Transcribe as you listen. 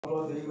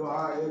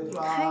Hi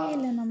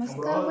hello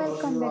नमस्कार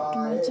welcome back to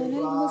my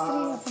channel मु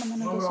श्री आपण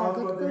मन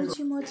स्वागत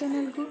करूची मो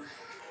चैनल को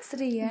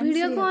श्री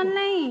वीडियो कॉल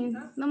नहीं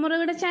नमर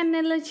गोटे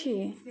चैनल अछि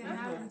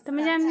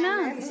तमे जान ना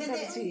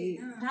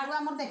ठागु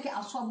हमर देखे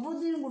सब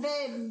दिन गुटे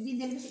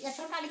दिन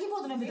एसर काली की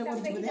बहुत वीडियो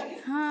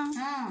करथि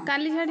हां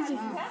काली छाडी छी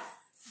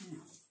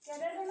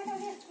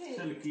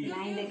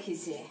नहीं देखि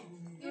से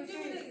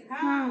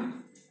हां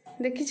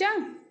देखि छ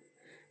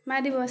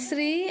मारी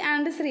श्री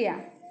एंड श्रिया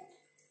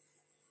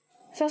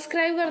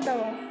सब्सक्राइब कर दो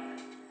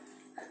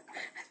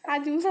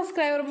आज मु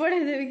सब्सक्राइबर बढ़े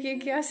देबी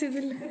के आसी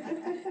दिले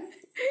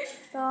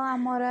तो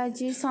आमर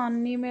आज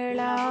शनि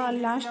मेला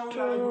लास्ट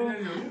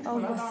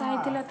बसा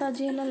होता तो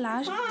आज है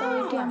लास्ट तो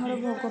ये आमर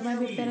भोग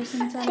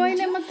प्रिपेरेसन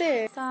कहले मते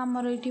तो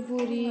आमर ये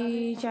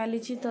पूरी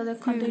चली तो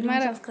देखो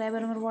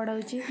सब्सक्राइबर मोर बड़ हो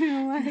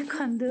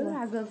देखु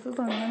आग को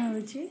कंगन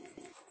हो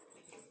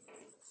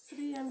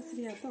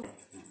तो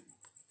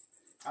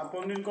आ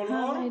पनीर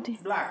कलर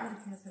ब्लैक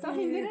तो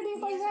हिंदी रे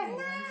पैसा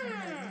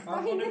तो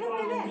हिंदी रे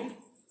कहले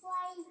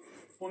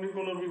पनीर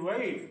कलर भी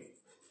व्हाइट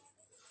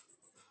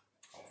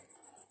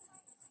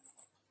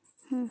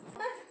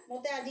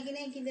मोते आज की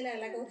नहीं किन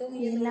लागला कहतो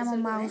ये ना मो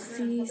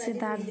मौसी से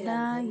दादा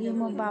ये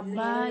मो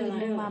बाबा ये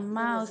मो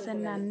मामा और से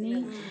नानी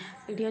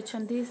एडी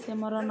अछंती से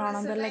मोर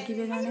नणंद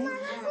लागिबे जने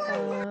तो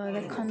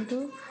देखंतु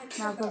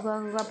मागो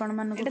गागो आपण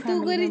मन को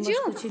तू करी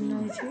छु चिन्ह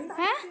होई छु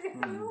हैं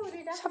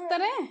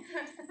सप्तरे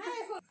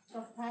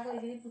सफा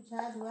करी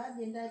पुछा धुआ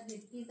जेंदा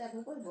जेकी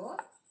ताको करबो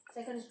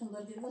सेकर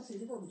सुंदर दिन बसी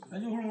पडुछ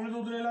आज हुळुळी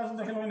दोदरेला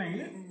देखलो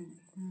नाही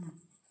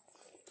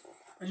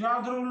आज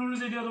आदर हुळुळी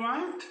दे दियो तुमा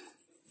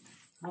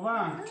बाबा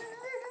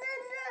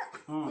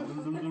हां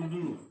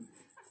दुलु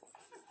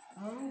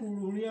आ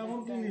हुळुळी आमर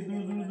की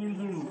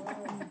दुलु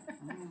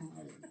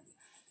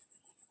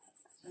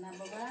ना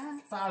बाबा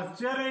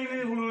तालचर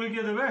ए हुळुळी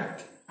के देबे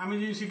आमी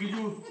जी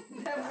सिकिजु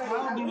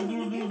आ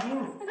दुलु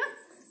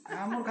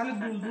आमर खाली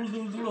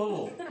दुलु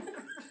हो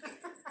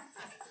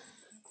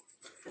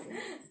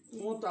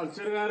मो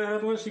तालचर गारे है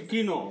तो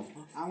शिखी न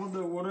आम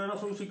गोरेरा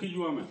सब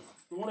शिखीजु आमे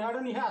तुमर हाडे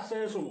नि आसे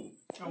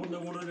सब आम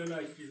गोरे रे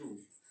आइछि सब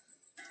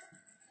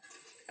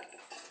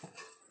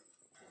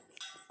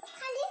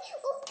खाली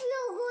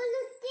उपयोग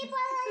लुटी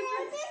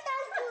पड़ाते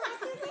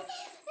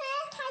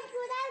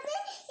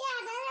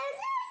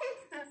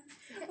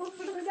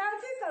ऊपर को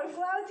जाउची तल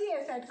को आउची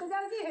ए साइड को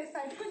जाउची ए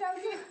साइड को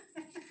जाउची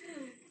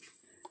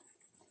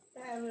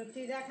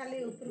तीरा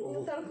खाली ऊपर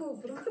को तल को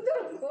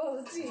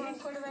होची हैं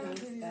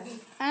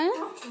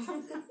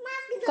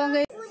कौन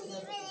गई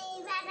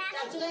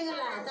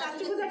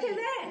चाचू को देखे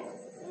दे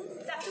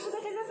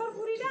तोर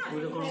पूरीटा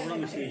ओरे कोन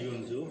मिसे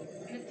जोंजो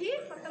मेथी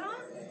पत्रा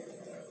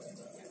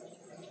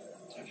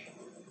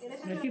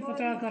मेथी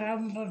पत्रा करा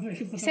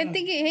बेसी पत्रा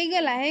सेति की हे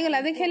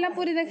गला देखेला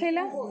पूरी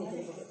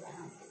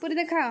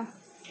देखा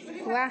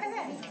वाह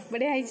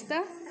बढ़िया है तो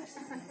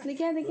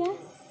देखिया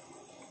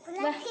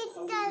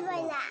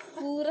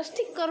पूरा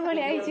स्टिकर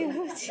बढ़िया है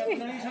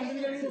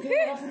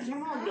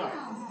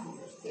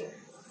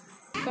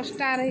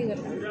कष्ट आ रही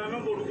गला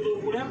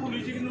बुढ़ा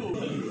पुलिस कि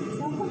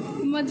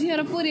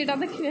मझीर पूरीटा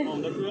देखिए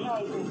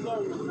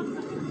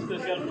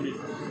स्पेशल पुलिस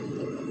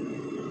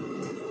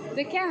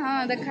देखिया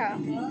हाँ देखा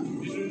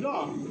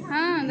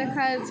हाँ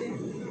देखा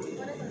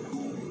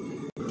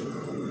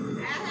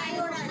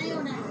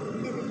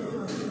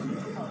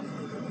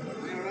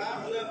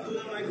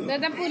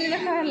दादा पूरी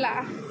देखा हला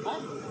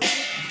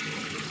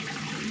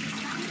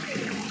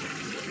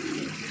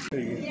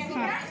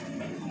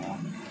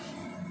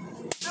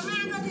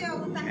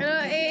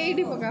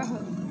एडी पका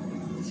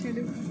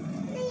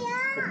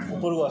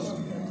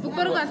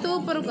ऊपर का तो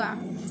ऊपर का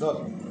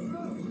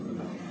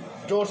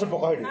जोर से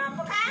पका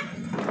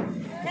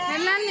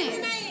हला ने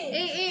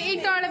ए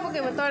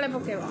तळे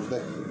पकेबो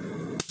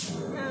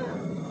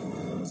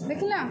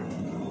देखला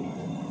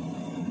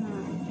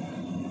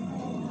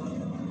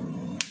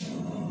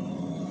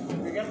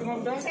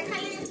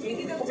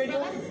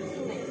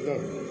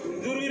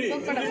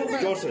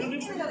जोर से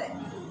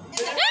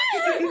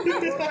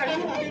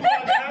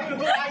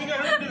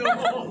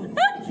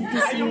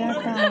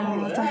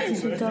चाची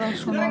सहित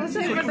रसुण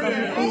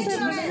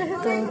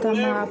तो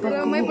माँ तो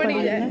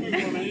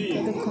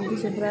देखते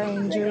से पूरा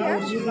एंजॉय कर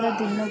पूरा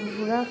दिन को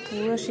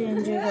पूरा से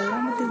एंजॉय करला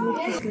मत बहुत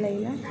खुश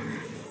लगे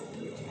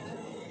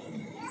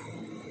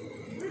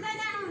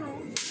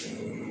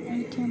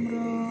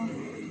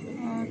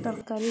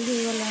तरकारी हो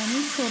गला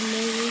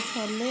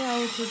छोले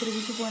आउे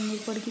किसी पनीर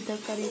पड़ी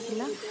तरकारी थी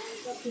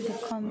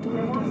देखु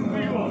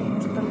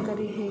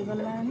तरकारी हो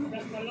गला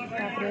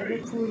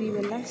पूरी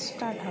बेला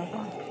स्टार्ट हम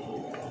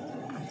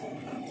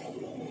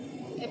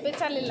एबे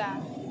चलिला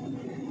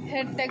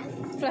head take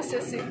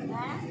processing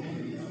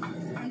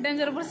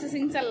danger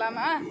processing चलला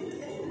ना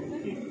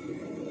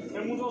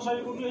मु तो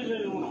सही को दे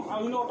आ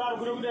इनो टार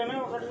गुरे गुरे ना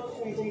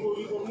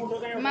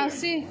कुम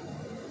मौसी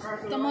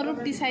तुम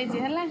रुटी साइज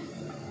है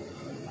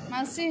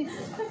मौसी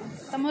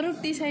तुम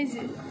रुटी साइज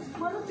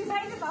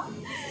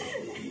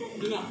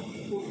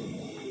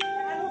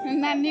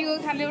नानी को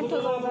खाली उठ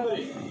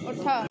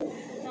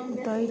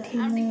तो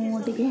ये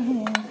मुझे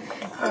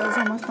तो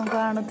समस्त को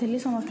आणुली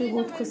समस्त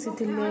बहुत खुशी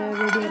थे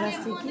वीडियो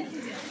आसिकी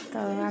तो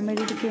आम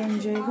टे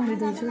एंजॉय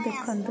करदेचु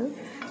देखु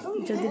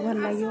जदि भल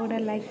लगे गोटे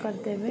लाइक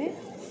करदे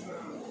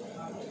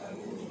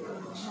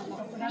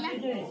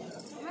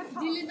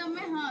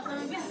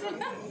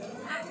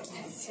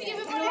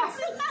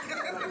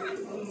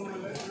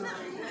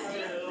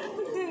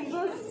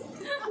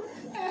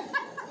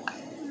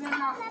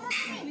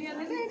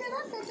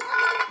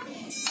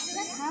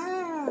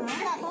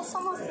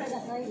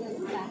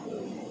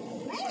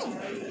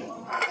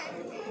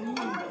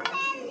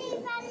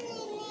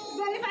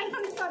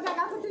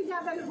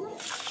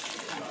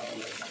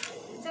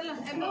चलो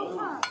एबे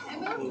उठा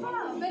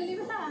बेली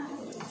बता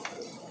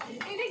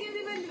एडी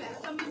केदी बेली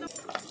तुम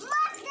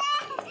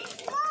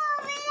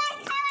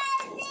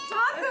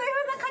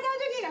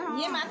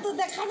ये मा तू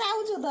देखा जाऊ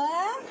छु तो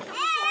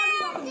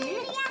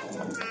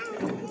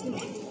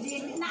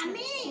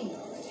नानी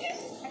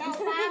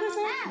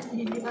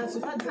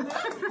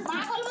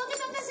पागल लोग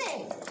तो से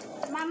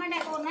मामा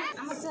डाको ना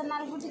हम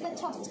चैनल को टिके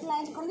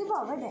सब्सक्राइब कर दिबो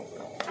बेटे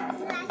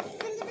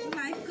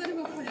लाइक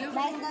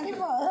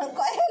करबो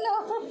कहलो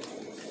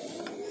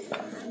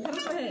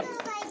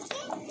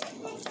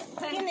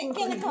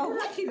केने कहू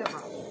रखी देबो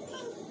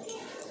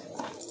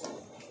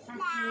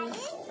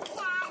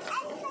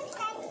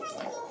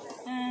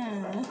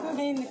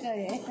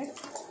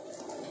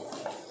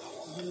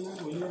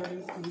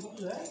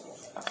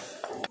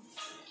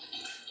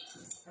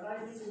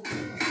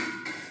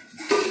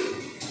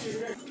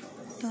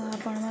तो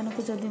आपण मानक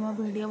जदि मो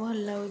वीडियो भल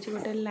लगे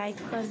गोटे लाइक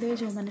करदे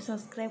जो मैंने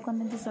सब्सक्राइब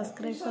करते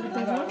सब्सक्राइब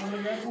करदे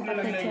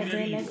देखिए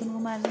बेल आइकन को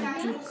मार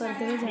क्लिक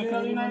करदे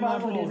जहाँ नवा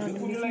वीडियो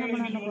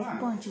नोटिफिकेशन आप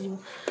पहुँची जाव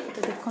तो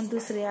देखते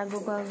श्रेय आग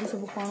को आग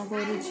सब कौन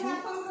कर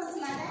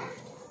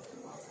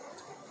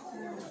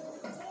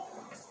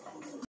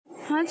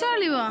हाँ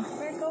चलो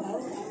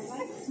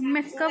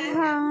मेकअप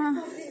हाँ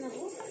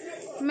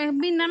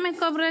बिना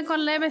मेकअप रे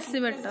कले बेसी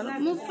बेटर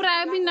मु प्राय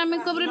बिना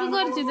मेकअप रे भी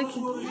करछि देखि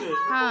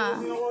हाँ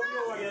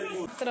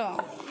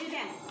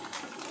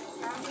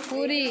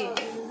पूरी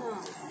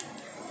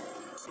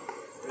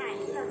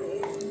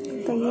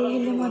तो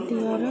ये मो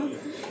दियर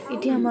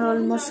ये आमर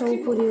अलमोस्ट सब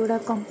पूरी गुड़ा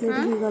कम्प्लीट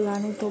हो गला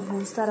तो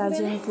बहुत सारा आज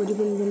पूरी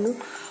बेलदेलु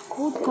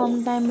बहुत कम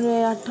टाइम रे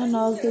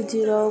 8-9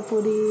 केजी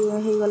पूरी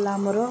हो गला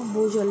आमर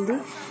बहुत जल्दी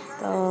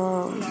तो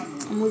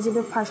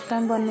मुझे फास्ट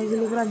टाइम बनई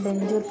पूरा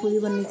डेंजर पूरी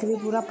बनई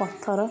पूरा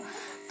पत्थर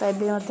तो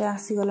ये मत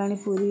आसीगला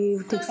पूरी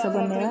ठीक से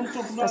बनवा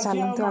तो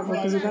चलते आग को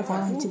जा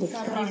कौन हो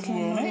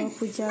देखिए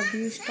पूजा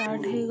भी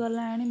स्टार्ट हो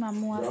गला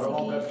मामू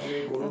आसिकी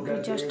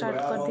पूजा स्टार्ट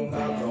कर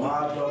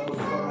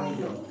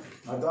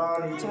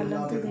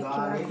चलते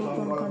देखा आग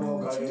कौन कौन हो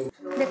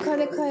देख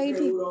देख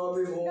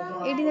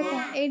ये देख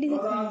ये देख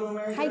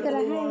हाई करा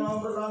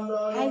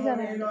हाई करा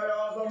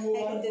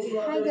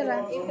हाई करा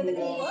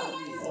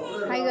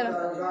हाई करा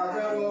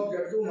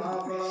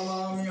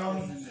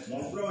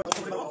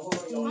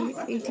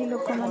ये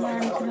लोक मैंने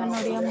आना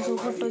नड़िया मुझे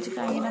फटो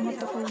कहीं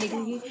मत कहते कि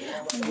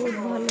बहुत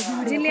भल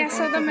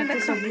सब मत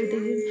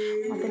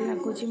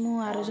लगुच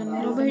आर जन्म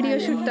वीडियो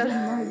शूटर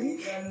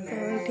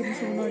तो ये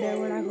सब नड़िया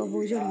गुड़ाक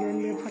बहुत जल्दी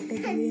जल्दी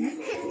फटेदी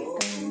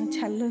तो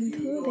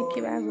चलतु देखा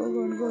आग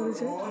कौन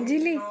कर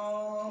झिली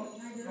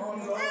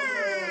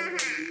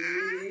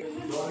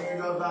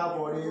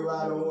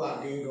परिवार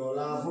आखि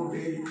गला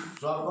फुटी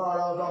सकल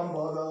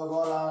संपद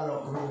गला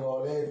लक्ष्मी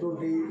गले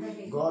तुटी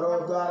घर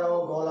द्वार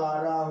गला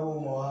राहु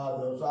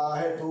महादशा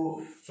हेतु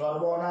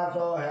सर्वनाश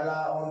हेला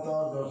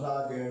अंतर्दशा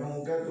तेणु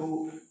केतु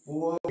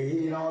पुओ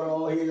न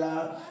रहिला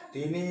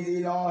 3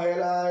 दिन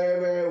हेला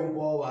एबे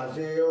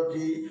उपवासे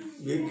अछि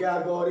भिक्षा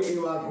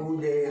करिबाकु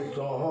जे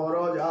सहर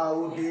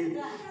जाउती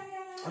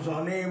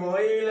शनि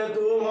बहिले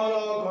तुमर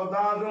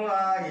कथा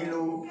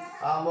शुणाइलु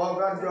आम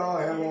कार्य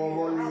हेम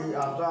बोली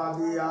आशा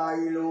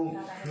दियाइलु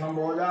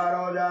बजार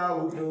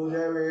जाऊचु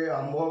देवे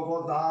आंब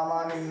कथा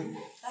मानी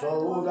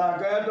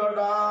सबुदाके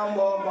तोटा आंब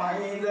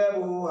पाई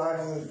देबु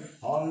आनी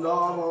अंध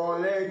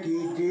बोले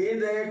किछि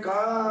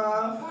देखा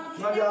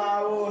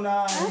जाऊ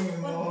नाही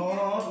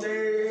मोते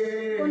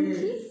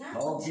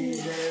हकी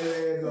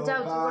देवे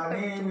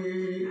दोकानी भी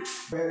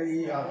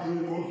फेरी आखि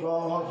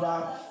कुसहसा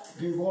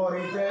कि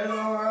करिते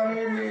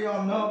आनिबि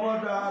अंध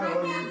बजार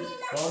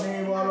शनि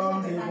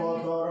बलंदी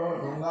पतर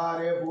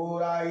ढुंगारे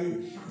पुराई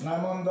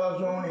हेमंत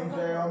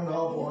शुणिते अंध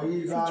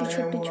पैसा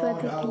छोटी छुआ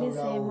देखिले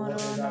से मोर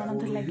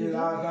ननद लगे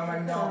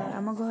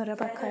आम घर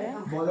पाखे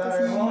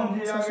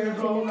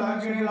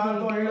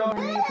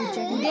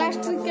ग्लास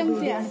ट्रिक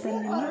केमती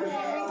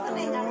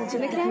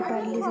देखी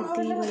पार्ली से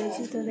बोले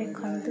तो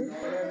देखु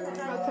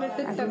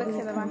टिकटा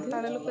देखा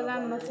ताले लोक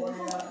जान न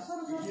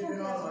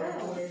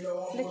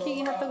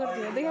देखिए हाथ कर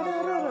दिया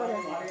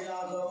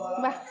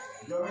वाह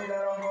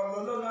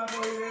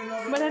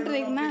बड़ा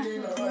ट्रिक ना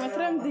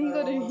मतलब एमती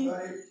करी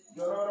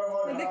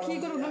देखिए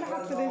करू ना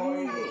हाथ रे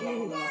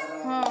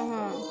हाँ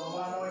हाँ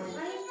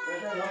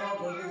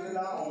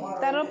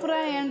तार पूरा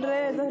एंड रे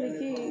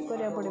धरिकी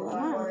करिया पड़िबो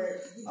ना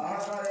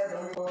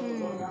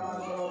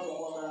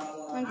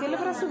अंकेल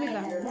पूरा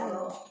सुविधा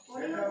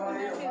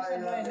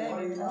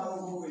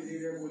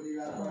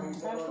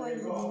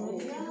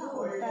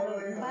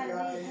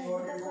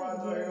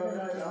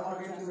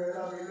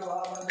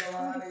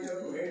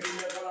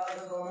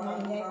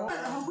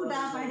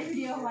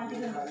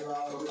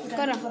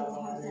कर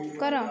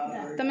कर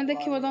तुम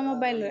देखो तो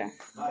मोबाइल रे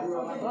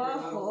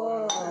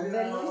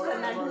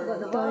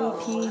तो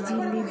ये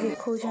झिली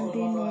देखो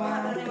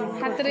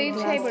हाथ रे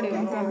छाई पड़ो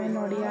आम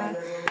नड़िया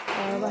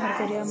बाहर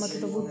करिया मत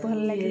तो बहुत भल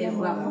लगे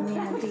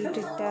निहाती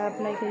ट्रिकटा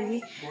अप्लाई करी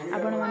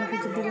आपण मानक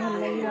जब भल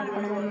लगे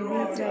आपण मैंने भी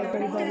ट्राए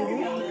करें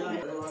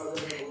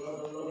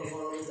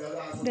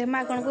देख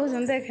माँ कौन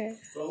कह देखे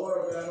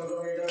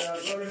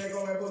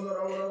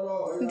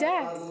जा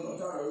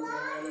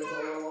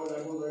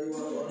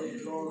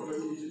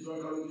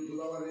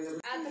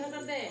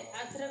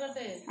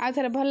आ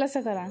थे भल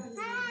से करा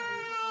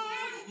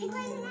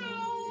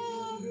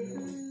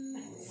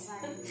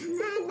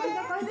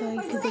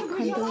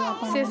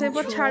से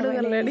पर छाड़ू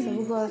गले सब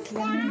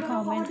करथिले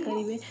कमेंट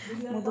करिवे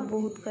मु तो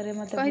बहुत करे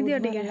मत कहि दियो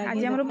टिके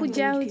आज हमर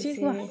पूजा होची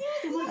को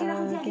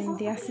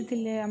केमती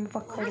आसीथिले हम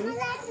पखरु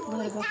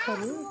घर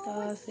पखरु तो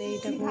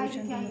सेटा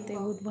कहउछन मते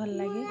बहुत भल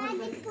लागे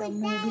तो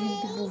मु भी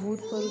बहुत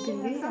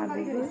करूथिली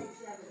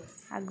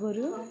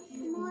आगरु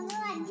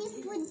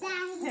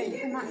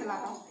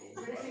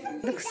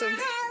देख सब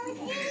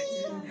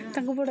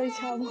तंको बड़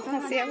इच्छा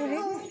हसिया भाई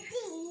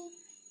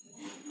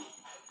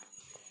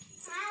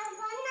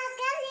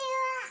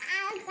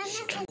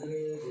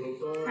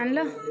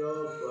आनलो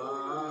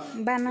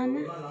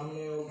बनाना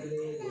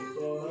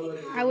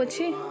आउ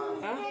अच्छी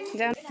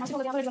जा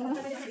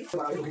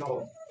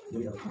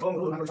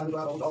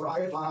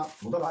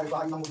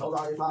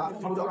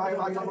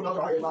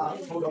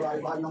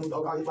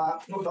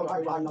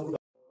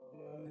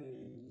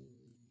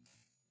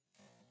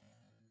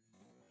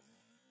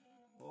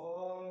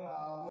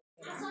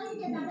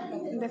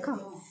देख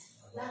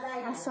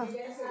आस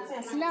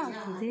आसला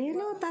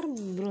देलो तार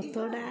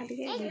व्रतटा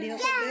टिके वीडियो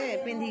करदे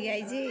पिंधि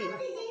गाइजी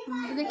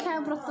देखा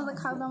व्रत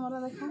देखा तुमर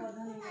देखा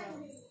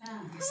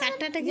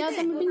सातटा टे जाओ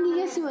तुम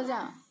पिंधि आसब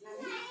जा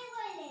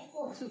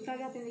सुता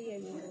जा पिंधि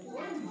गाइजी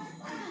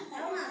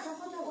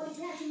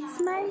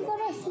स्माइल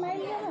करो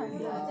स्माइल करो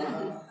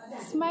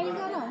स्माइल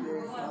करो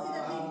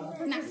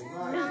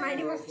ना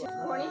माइडी बस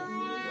कोणी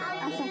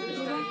आसा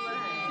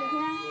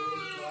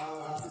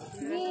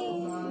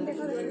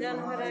गुंजन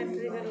घर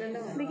एंट्री कर ले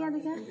देखा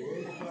देखा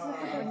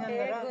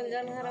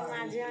गुंजन घर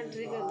माझे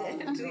एंट्री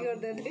कर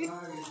दे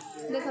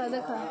देखो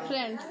देखो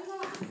फ्रेंड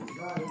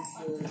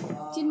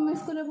चिन्मय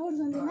स्कूल में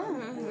पढ़ुଛନ୍ତି ना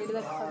एटी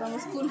देखो तुम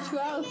स्कूल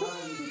छुआ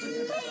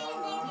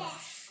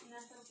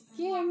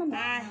किए मन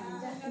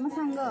तुम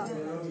सांग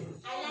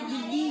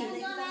दीदी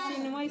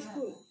चिन्मय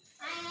स्कूल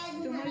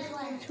तुम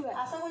स्कूल छुआ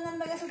आशा गुंजन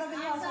बगे सुता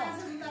पिंधि आशा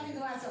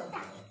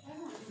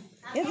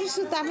यदि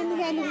सुता पिंधि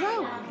गाइलु ब्रो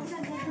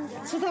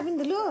सुता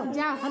पिंधलु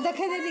जा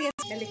देखे दे दिए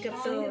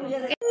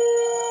हेलीकॉप्टर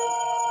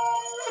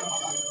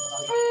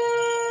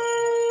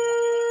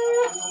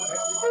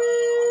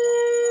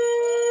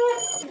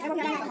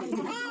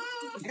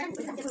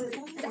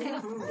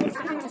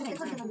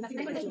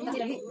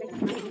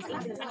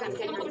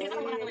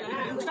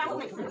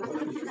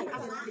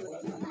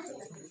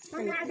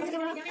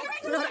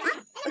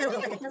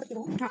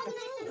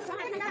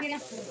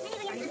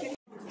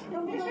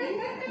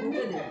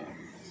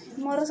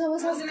मोर सब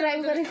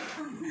सब्सक्राइब करी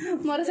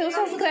मोर सब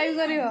सब्सक्राइब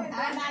करियो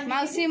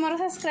माउसी मोर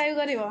सब्सक्राइब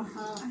करियो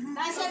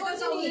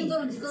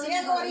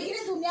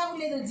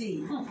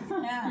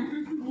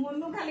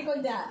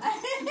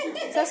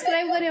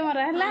सब्सक्राइब करियो मोर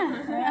हला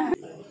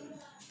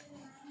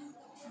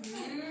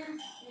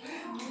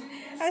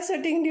आ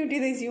शूटिंग ड्यूटी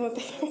देसी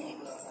मते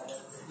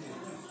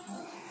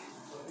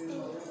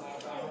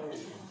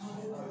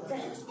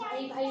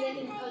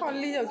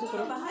हल्ली जाउछु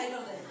पुरो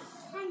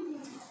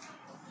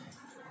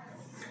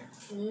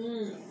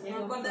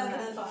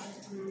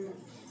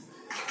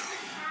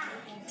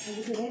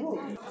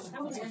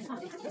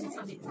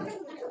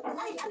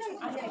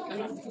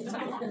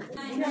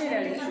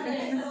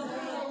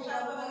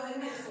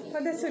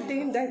मते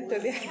शूटिंग दायित्व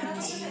दिया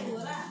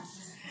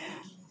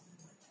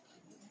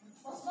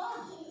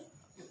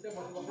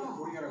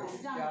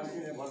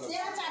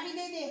चाबी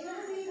दे दे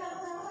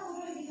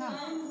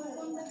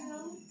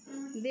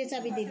दे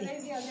चाबी दे दे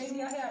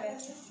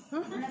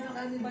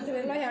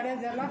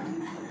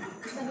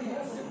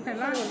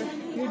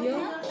वीडियो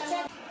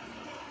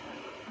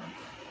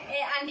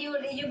ए आंटी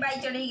ओडी जो बाई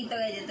चढ़ी गीत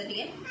गाय जत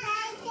टिके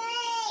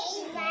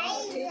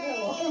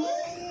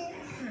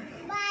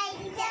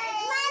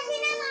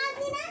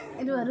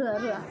रुआ रुआ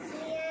रुआ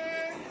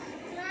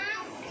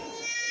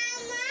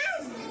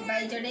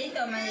बाई चढ़ी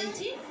तो मैं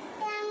जाईची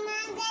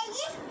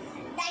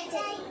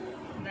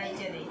बाई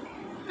चढ़ी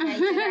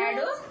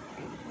आडू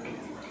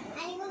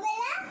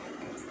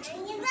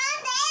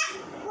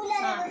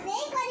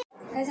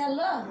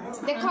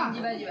देखो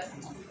जीवा जीवा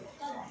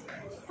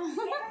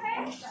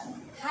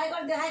हाय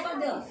कर दे हाय कर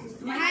दे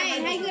हाय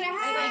हाय करे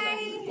हाय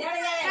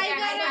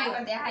हाय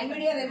कर दे हाय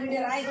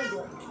वीडियो हाय कर दो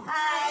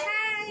हाय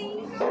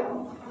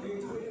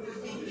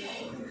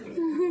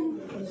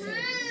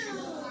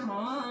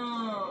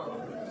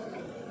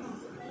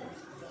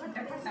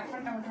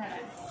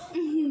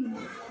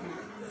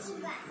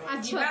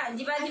अच्छा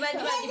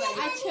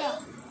अच्छा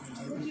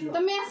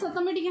तमें आस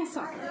तमें टिके आस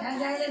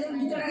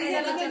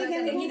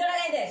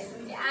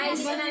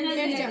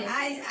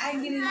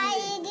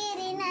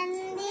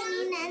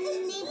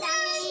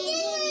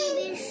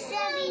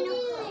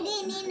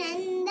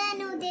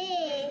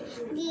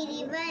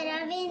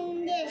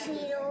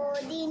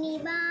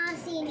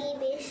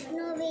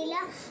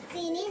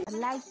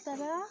लाइक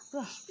करो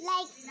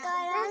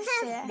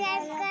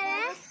सब्सक्राइब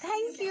करो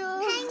थैंक यू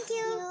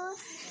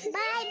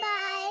बाय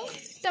बाय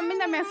तमें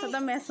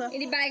आस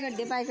इडी बाय कर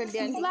दियो बाय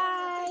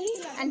बाय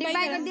आंटी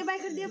बाय कर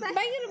दियो बाय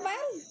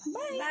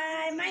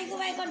बाय माई को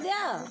बाय कर दियो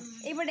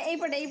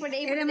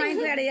एपटे माई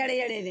को याडे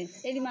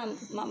एडी माम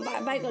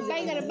बाय कर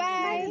दियो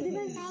बाय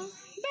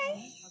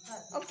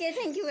ओके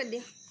थैंक यू कर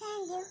दियो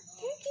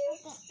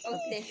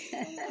okay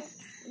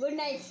good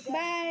night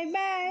bye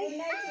bye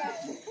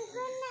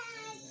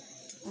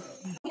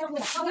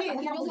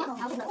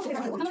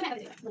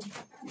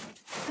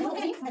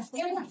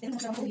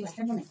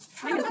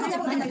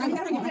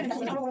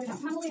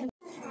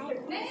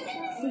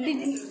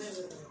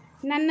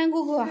नाना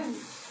को कह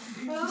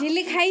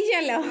झिली खाई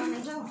चलो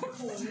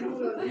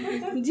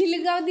झिली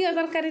गाँव दियो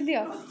तरकारी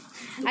दियो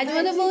आज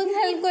मत बहुत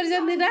हेल्प कर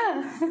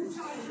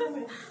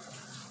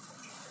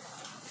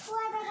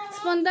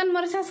स्पंदन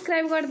मोर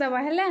सब्सक्राइब कर दबा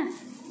है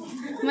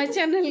मो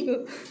चैनल को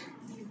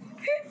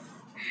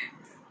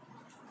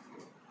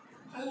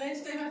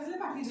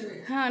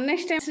हाँ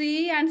next time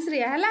Shri and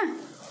Shriya है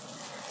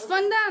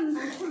स्पंदन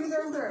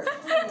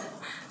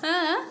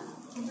हाँ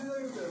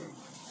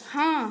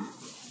हाँ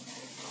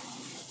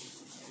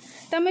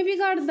तमें भी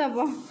कर दब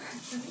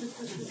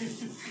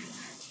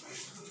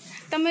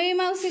तमें भी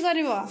मौसी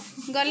कर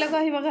गले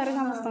कह घर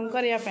समस्त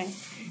करने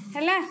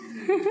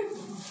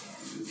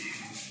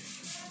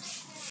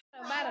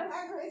बार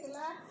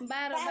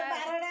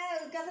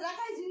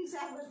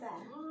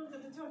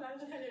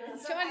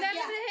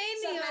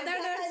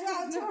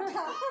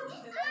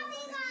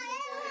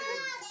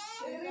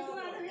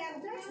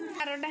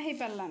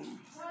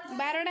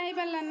बारटा हो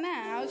पारानी ना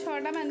आउ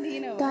 6टा बांधिकी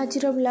न तो आज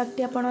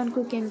ब्लॉगटी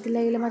आपको केमती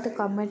लगे मत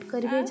कमेंट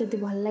करेंगे जब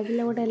भल लगे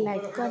गोटे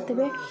लाइक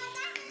करदे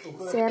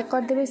शेयर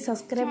करदे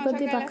सब्सक्राइब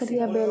करदे पाखे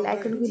बेल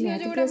आइकन को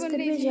निहाती प्रेस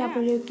करेंगे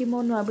जहाँफल कि मो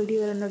नुआ वीडियो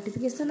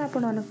नोटिफिकेशन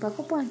आपण पाक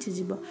पहुँचीज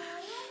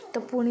तो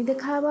पुणी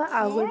देखा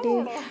आ गोटे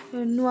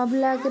नुआ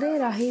ब्लॉग रे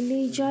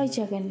रही जय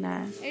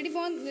जगन्नाथ एटी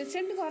बंद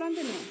सेट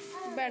करते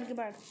बैठ के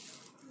बाट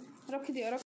रखी दियो।